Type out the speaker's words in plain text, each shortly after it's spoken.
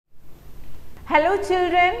Hello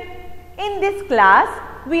children, in this class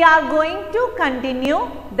we are going to continue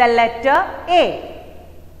the letter A.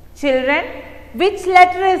 Children, which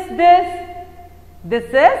letter is this? This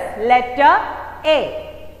is letter A.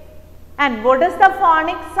 And what is the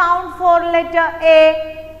phonic sound for letter A?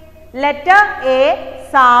 Letter A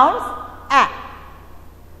sounds A.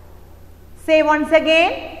 Say once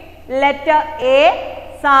again, letter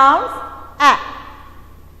A sounds A.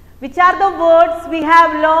 Which are the words we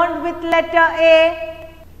have learned with letter A?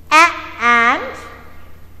 A ant,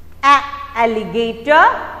 A alligator,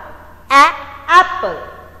 A apple.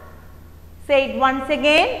 Say it once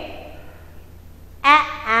again. A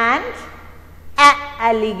ant, A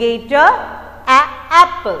alligator, A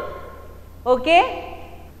apple. Okay?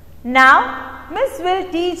 Now, Miss will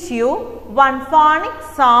teach you one phonic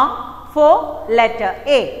song for letter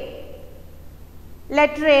A.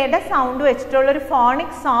 Letter A യുടെ sound വെച്ചിട്ടുള്ള ഒരു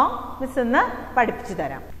phonic song miss ഇന്ന് പഠിപ്പിച്ചു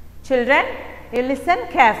തരാം. Children, you listen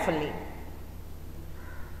carefully.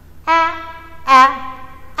 A,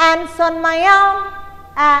 ants on my arm.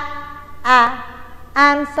 A,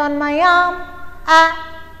 ants on my arm.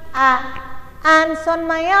 A, ants on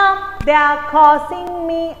my arm. They are causing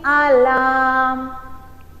me alarm.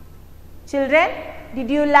 Children, did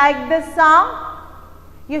you like this song?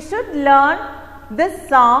 You should learn this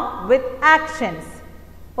song with actions.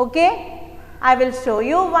 Okay, I will show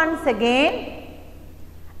you once again.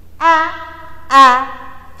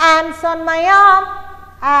 Ants on my arm.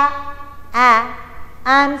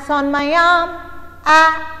 Ants on my arm.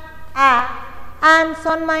 Ants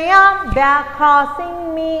on my arm. They are causing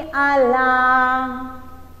me alarm.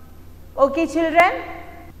 Okay, children.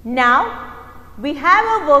 Now we have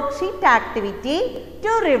a worksheet activity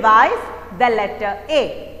to revise the letter A.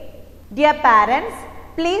 Dear parents,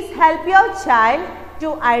 please help your child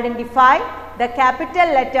to identify the capital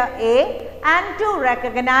letter A and to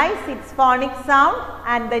recognize its phonic sound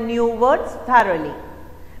and the new words thoroughly.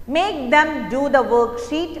 Make them do the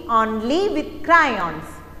worksheet only with crayons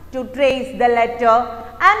to trace the letter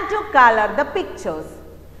and to color the pictures.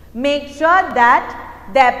 Make sure that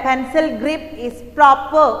their pencil grip is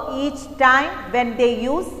proper each time when they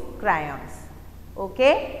use crayons.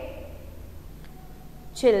 Okay?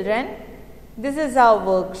 Children, this is our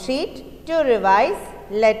worksheet to revise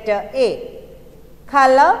letter A.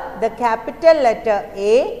 Color the capital letter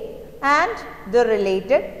A and the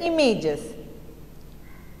related images.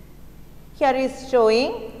 Here is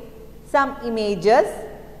showing some images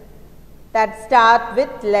that start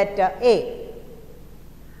with letter A.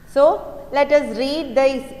 So, let us read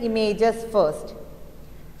these images first.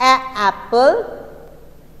 A apple,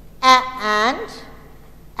 a ant,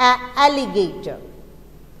 a alligator.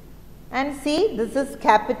 And see, this is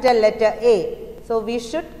capital letter A. So, we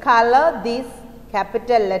should color this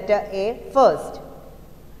capital letter A first.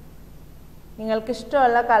 നിങ്ങൾക്ക്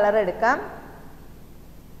ഇഷ്ടമുള്ള colour എടുക്കാം.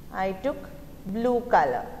 I took blue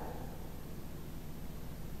color.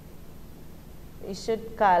 We should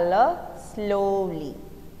color slowly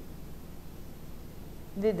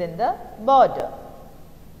within the border.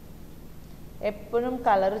 എപ്പോഴും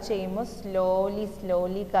colour ചെയ്യുമ്പോൾ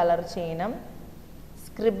slowly colour ചെയ്യണം.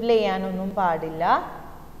 Scribble ചെയ്യാനൊന്നും പാടില്ല.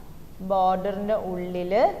 ബോർഡറിൻ്റെ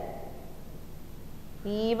ഉള്ളിൽ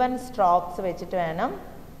even strokes വെച്ചിട്ട് വേണം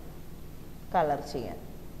കളർ ചെയ്യാൻ.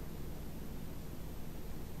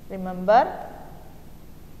 Remember,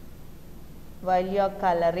 while you are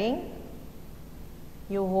coloring,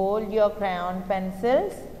 you hold your crayon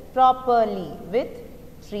pencils properly with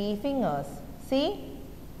 3 fingers. See,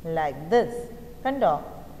 like this. കണ്ടോ?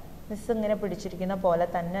 മിസ് ഇങ്ങനെ പിടിച്ചിരിക്കുന്ന പോലെ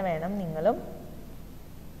തന്നെ വേണം നിങ്ങളും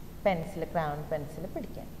പെൻസിൽ, ക്രൗൺ പെൻസിൽ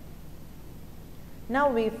പിടിക്കാൻ. Now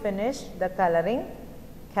we finished the coloring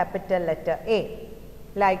capital letter A.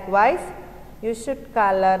 Likewise, you should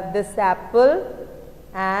color this apple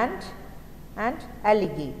and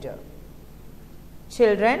alligator.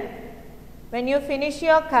 Children, when you finish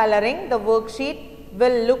your coloring, the worksheet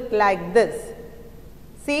will look like this.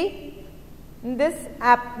 See, in this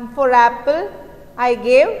for apple, I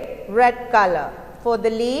gave red color. For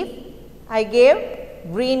the leaf, I gave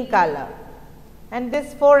green color. And this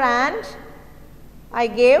for ant, I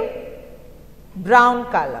gave brown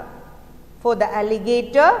color. For the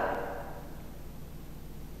alligator,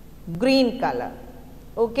 green color.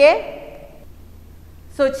 Okay?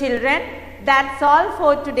 So children, that's all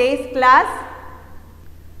for today's class.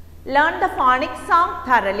 Learn the phonic song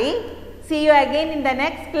thoroughly. See you again in the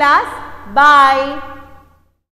next class. Bye.